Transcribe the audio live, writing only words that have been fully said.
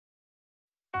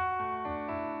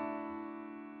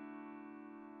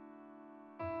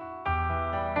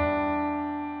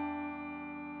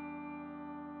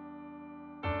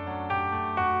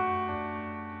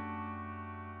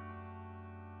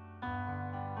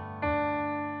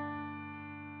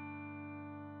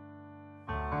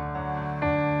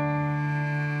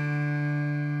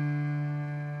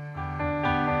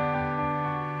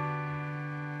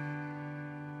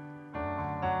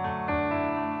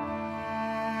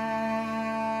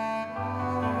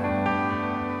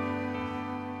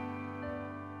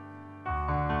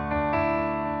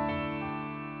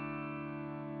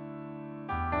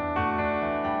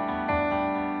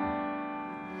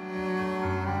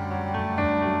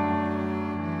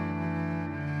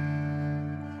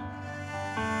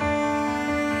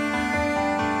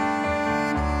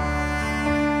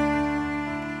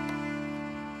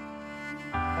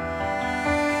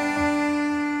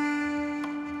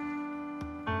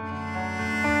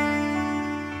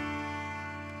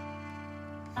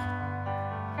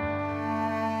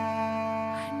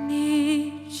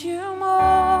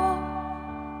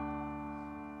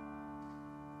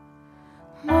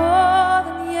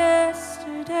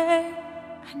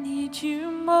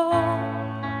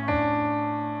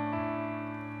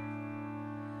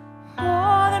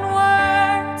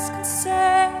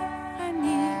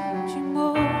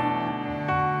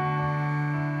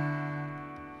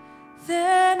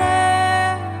than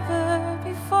ever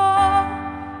before.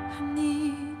 I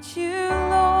need you,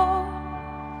 Lord.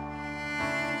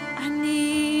 I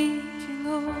need you,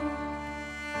 Lord.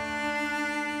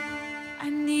 I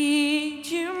need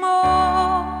you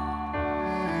more.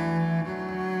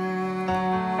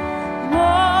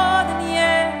 More than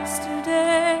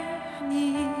yesterday. I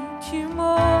need you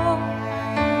more.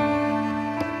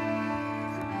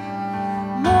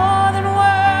 More than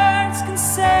words can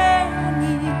say. I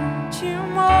need you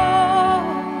more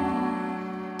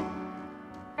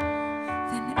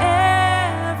than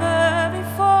ever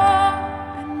before.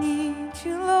 I need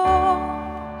you, Lord.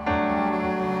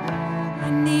 I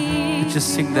need Just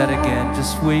sing that again.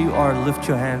 Just where you are, lift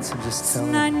your hands and just tell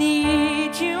and I Him.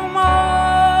 need you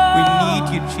more. We need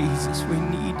you, Jesus. We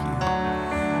need you.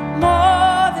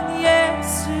 More than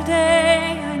yesterday.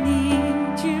 I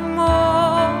need you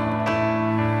more.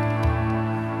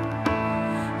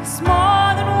 It's more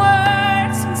than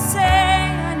words can say.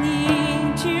 I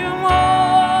need you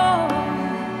more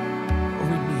Oh,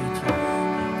 we need you.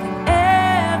 than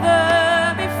ever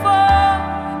before.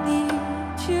 I need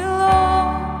you,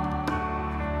 Lord.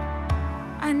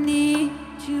 I need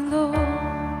you, Lord.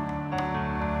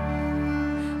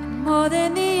 And more than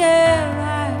the air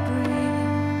I breathe,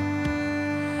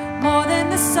 more than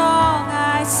the song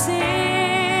I sing,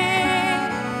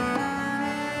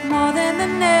 more than the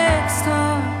next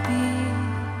heartbeat,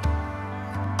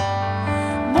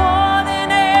 more than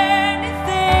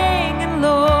anything. And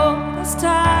Lord, as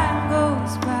time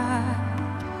goes by,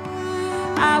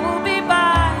 I will be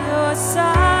by your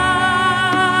side.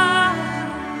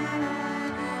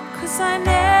 'Cause I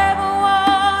never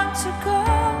want to go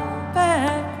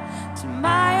back to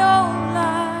my old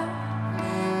life.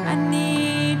 I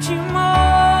need you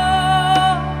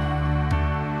more.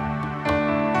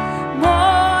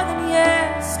 More than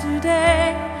yesterday.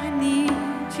 I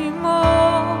need you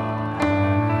more.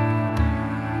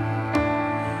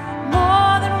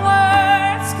 More than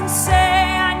words can say.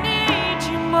 I need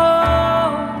you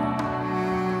more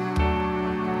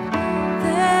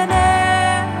than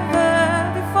ever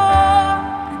before.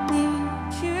 I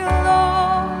need you,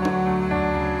 Lord.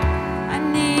 I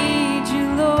need you,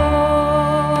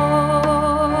 Lord.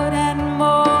 And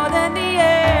more than the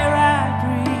air I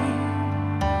breathe,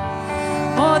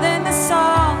 more than the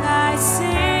song I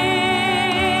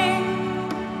sing,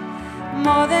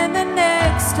 more than the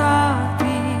next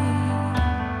heartbeat,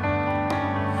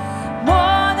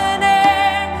 more than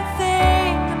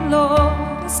anything. And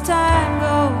Lord, as time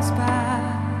goes by,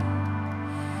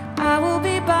 I will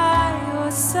be by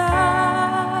your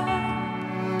side.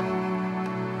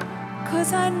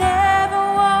 'Cause I never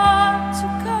want to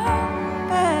go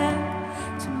back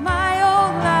to my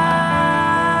old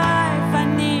life. I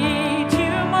need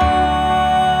you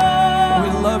more. We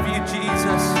love you,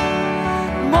 Jesus.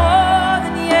 More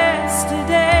than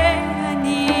yesterday. I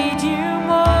need you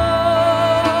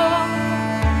more.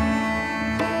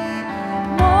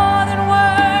 More than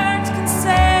words can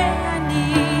say. I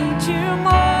need you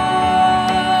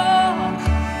more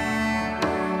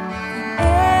than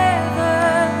ever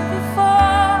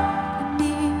before. I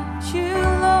need you,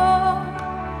 Lord.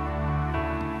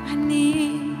 I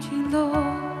need you,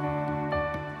 Lord.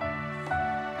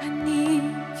 I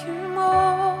need you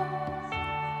more.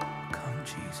 Come,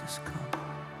 Jesus, come.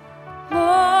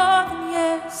 More than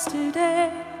yesterday.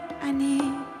 I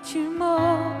need you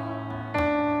more.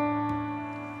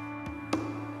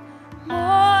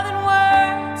 More than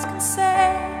words can say.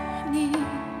 I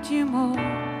need you more.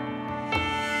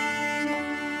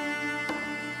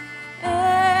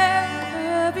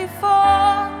 Ever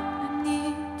before. I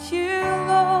need you,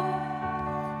 Lord.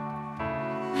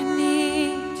 I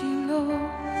need you,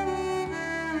 Lord.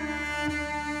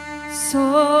 So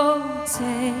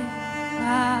take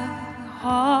my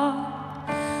heart,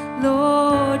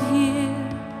 Lord, here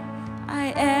I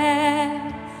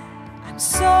am. I'm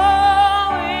so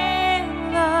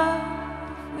in love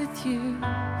with you.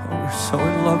 Oh, we're so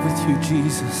in love with you,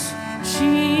 Jesus.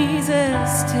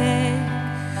 Jesus, take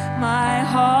my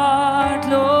heart,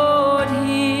 Lord,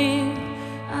 here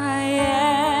I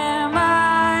am.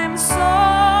 I'm so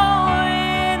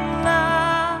in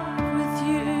love with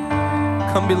you.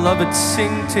 Come, beloved,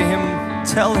 sing to Him.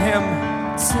 Tell Him.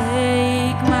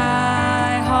 Take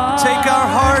my heart. Take our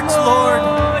hearts, Lord.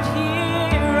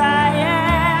 Here I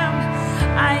am.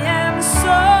 I am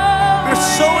so. We're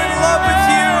so in love with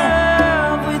you.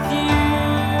 With you.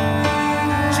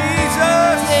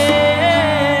 Jesus.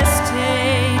 Yes,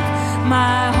 take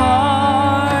my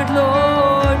heart,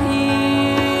 Lord.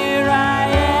 Here I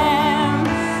am.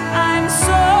 I'm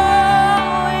so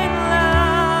in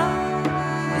love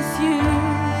with you.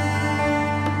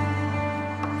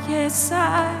 Yes,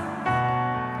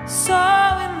 I'm so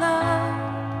in love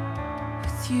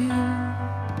with you.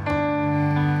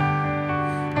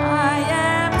 I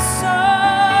am so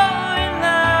in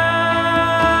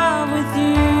love with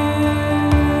you.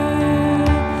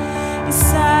 Yes,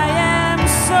 I am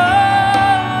so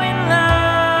in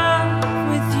love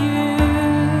with you.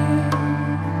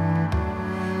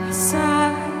 Yes, I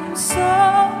am so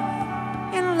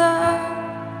in love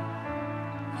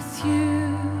with you.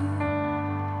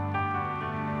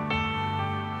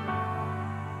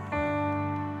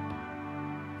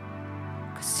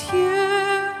 You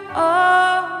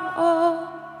are all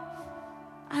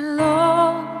I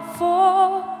long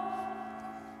for.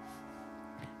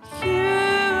 You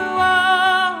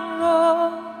are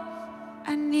all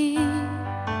I need.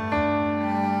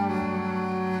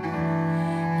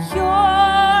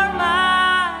 You're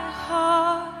my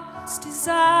heart's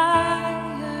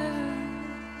desire,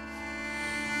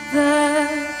 the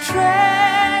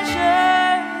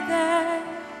treasure that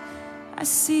I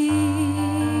see.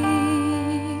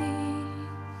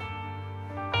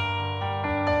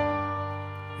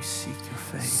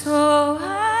 So I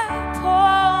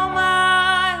pour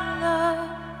my love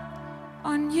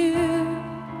on you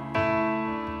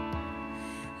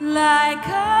like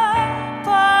a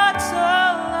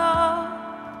bottle of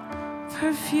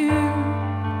perfume,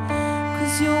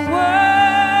 'cause you're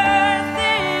worth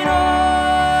it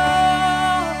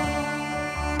all.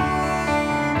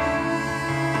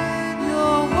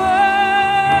 You're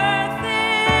worth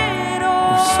it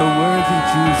all. You're so worthy,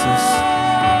 Jesus.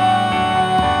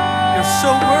 You're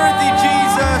so worthy,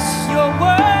 Jesus. You're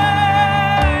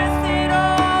worth it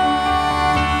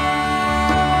all.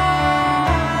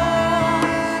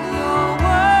 You're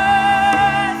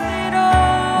worth it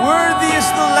all. Worthy is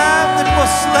the Lamb that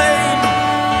was slain.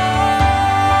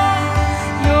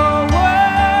 You're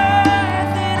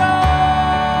worth it all.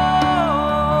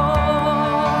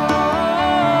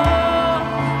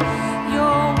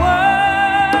 You're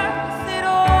worth it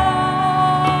all.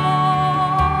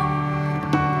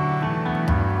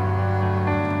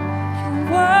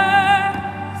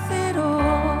 Worth it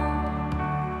all.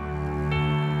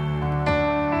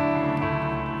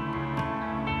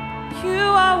 You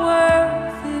are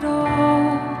worth it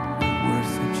all.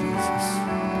 Worth it, Jesus.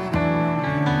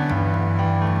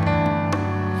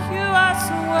 You are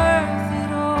so worth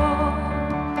it all.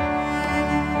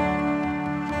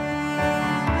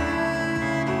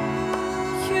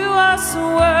 You are so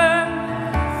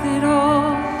worth it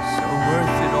all. So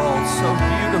worth it all. So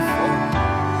beautiful.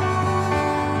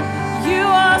 You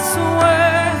are so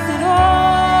worth it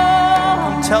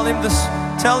all. Tell him this.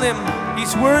 Tell him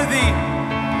he's worthy.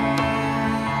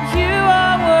 You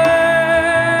are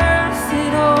worth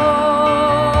it all.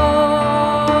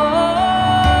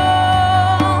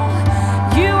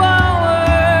 You are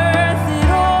worth it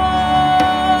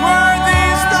all. Worthy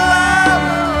is the Lamb.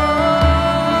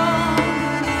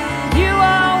 You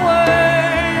are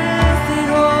worth it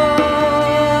all.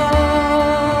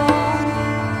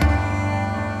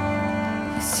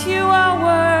 Yes, you are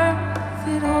worth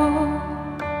it all.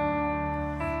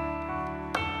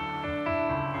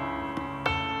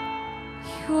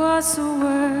 You are so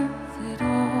worth it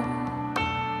all.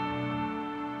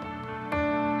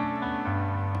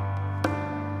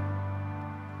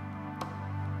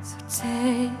 So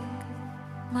take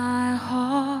my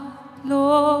heart,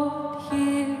 Lord,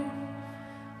 here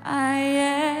I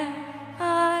am.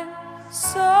 I'm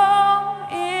so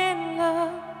in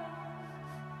love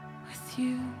with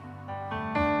you.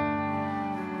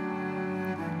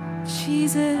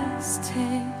 Jesus,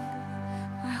 take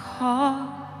my heart,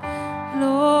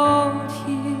 Lord,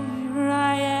 here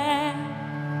I am.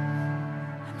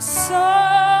 I'm so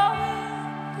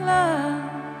in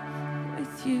love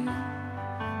with you.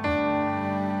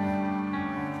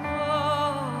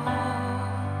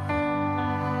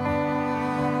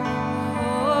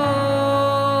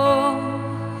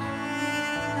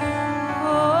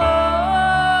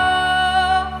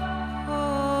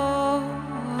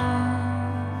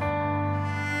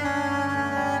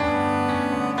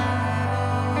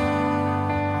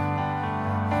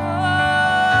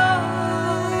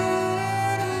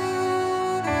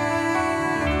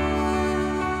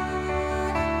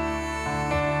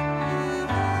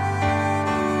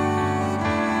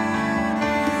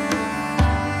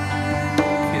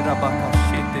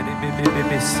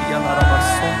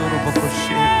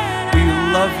 We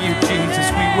love you, Jesus.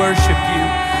 We worship you.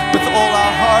 With all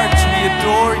our hearts, we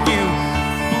adore you.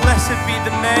 Blessed be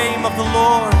the name of the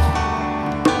Lord.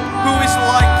 Who is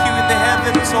like you in the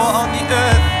heavens or on the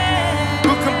earth?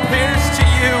 Who compares to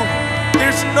you?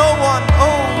 There's no one,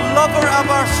 oh, lover of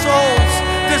our souls,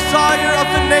 desire of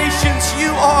the nations.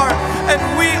 You are, and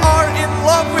we are in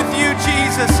love with you,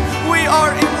 Jesus. We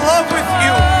are in love with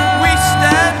you. We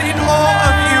stand in awe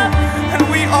of you, and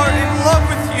we are in love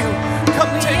with you.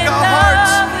 Come take our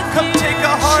hearts. Come take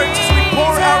our hearts as we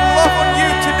pour our love on you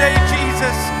today,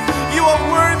 Jesus. You are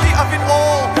worthy of it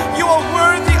all. You are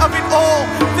worthy of it all.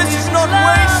 This is not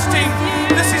wasting.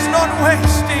 This is not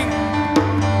wasting.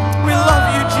 We love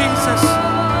you, Jesus.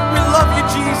 We love you,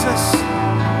 Jesus.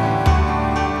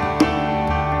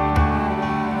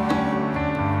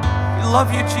 We love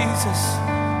you, Jesus.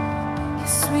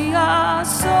 Yes, we are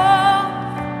so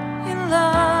in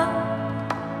love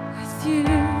with you.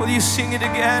 Will you sing it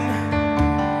again?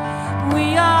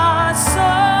 We are so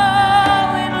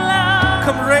in love.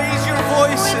 Come raise your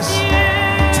voices with you.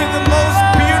 to the most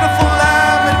beautiful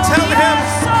Lamb and tell him,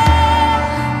 So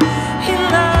in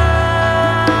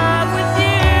love with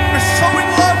you. we're so in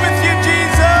love with you,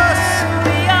 Jesus.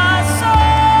 We are so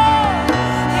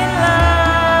in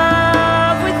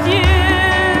love with you.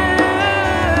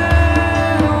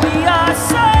 We are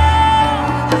so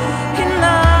in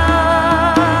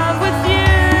love with you,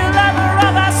 lover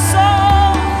of our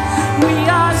soul. We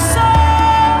are so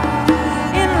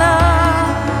in love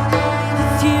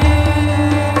with you.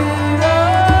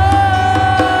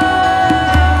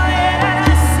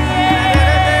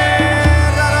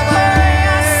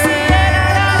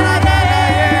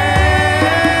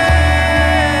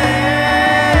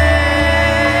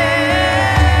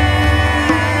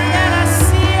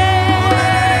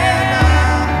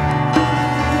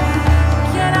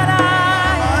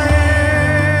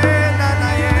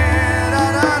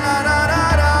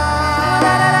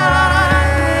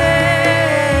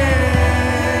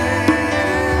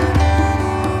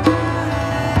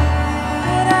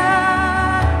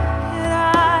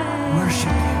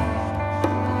 Worship you.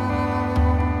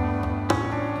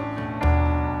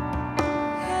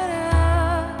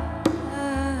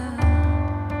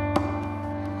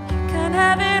 You can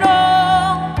have it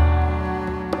all,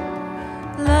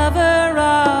 lover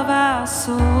of our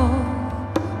soul.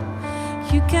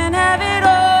 You can have it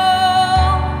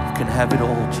all, You can have it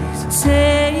all, Jesus.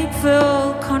 take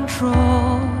full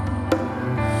control.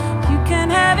 You can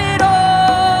have it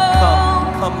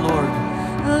all, Come, Lord.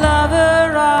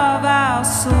 lover of our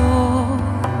soul.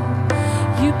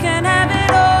 You can have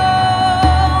it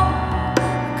all,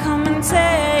 come and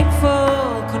take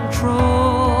full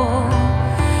control.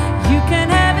 You can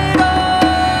have it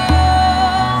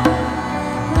all,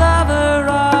 lover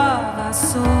of our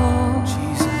soul.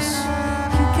 Jesus.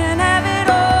 You can have it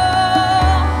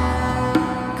all,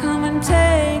 come and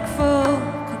take full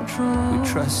control. We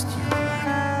trust you. You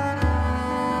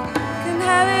can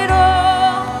have it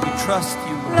all, We trust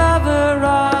you, Lord. lover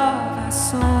of our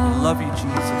soul. We love you,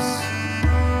 Jesus.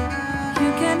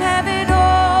 You can have it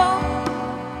all,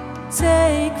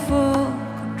 take full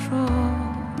control.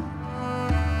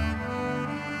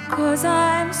 'Cause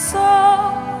I'm so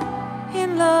in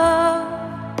love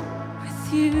with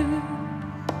you.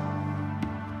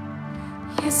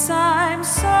 Yes, I'm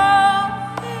so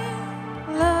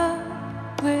in love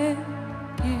with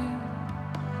you.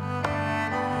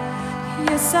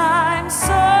 Yes, I'm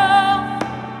so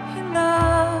in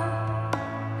love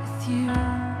with you.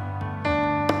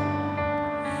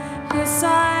 Yes,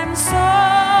 I'm so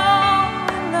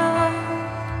in love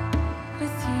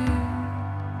with you.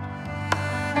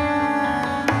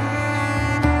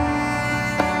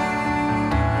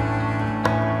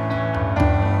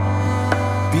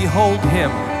 Behold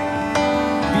him.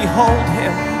 Behold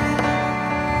him.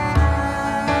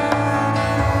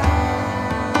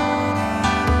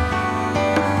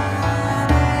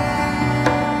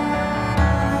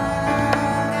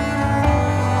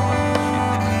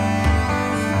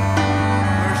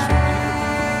 Worship you.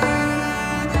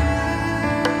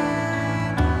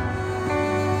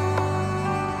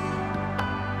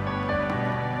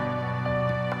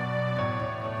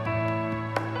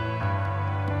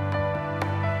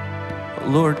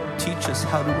 Lord, teach us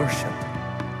how to worship.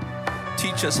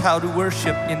 Teach us how to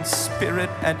worship in spirit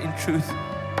and in truth.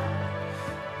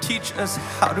 Teach us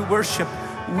how to worship.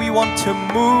 We want to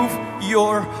move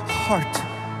your heart.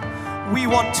 We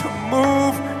want to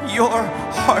move your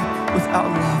heart with our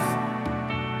love.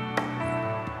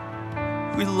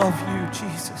 We love you,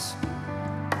 Jesus.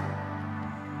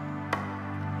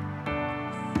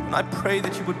 And I pray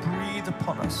that you would breathe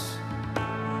upon us.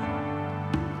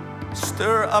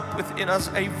 Stir up within us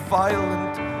a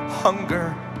violent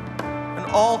hunger, an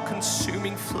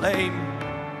all-consuming flame,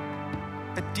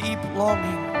 a deep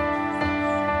longing.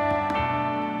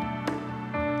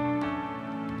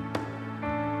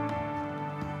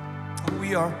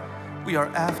 We are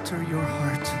after your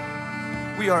heart.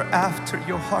 We are after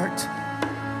your heart.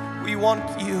 We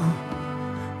want you.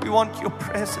 We want your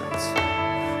presence.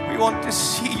 We want to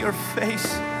see your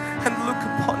face and look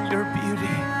upon your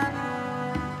beauty.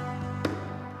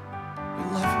 We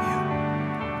love you.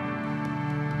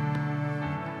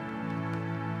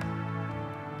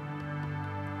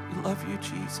 We love you,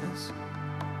 Jesus.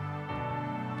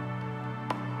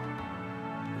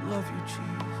 We love you,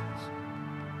 Jesus.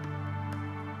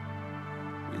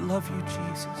 We love you,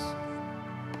 Jesus.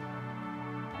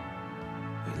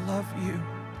 We love you,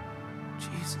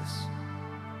 Jesus.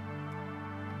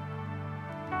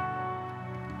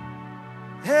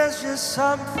 There's just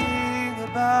something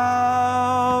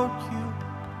about you.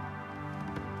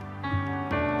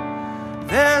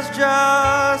 There's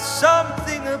just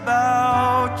something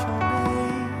about your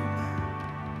name.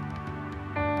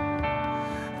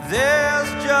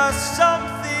 There's just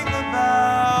something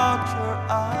about your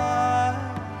eyes.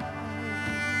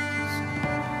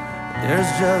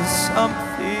 There's just something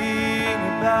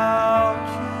about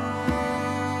you.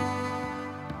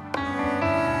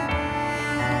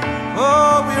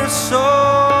 Oh, we're so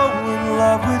in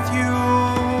love with you.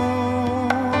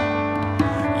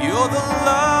 You're the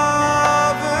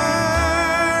lover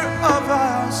of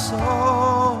our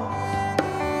souls,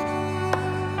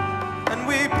 and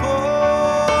we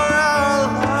pour our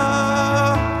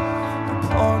love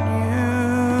upon you.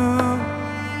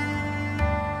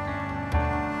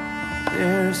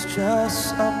 There's just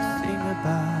something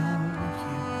about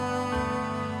you.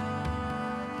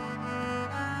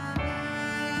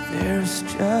 There's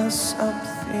just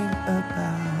something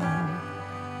about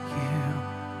you,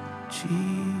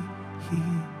 Jesus.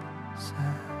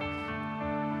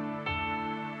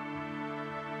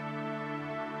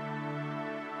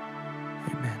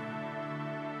 Amen.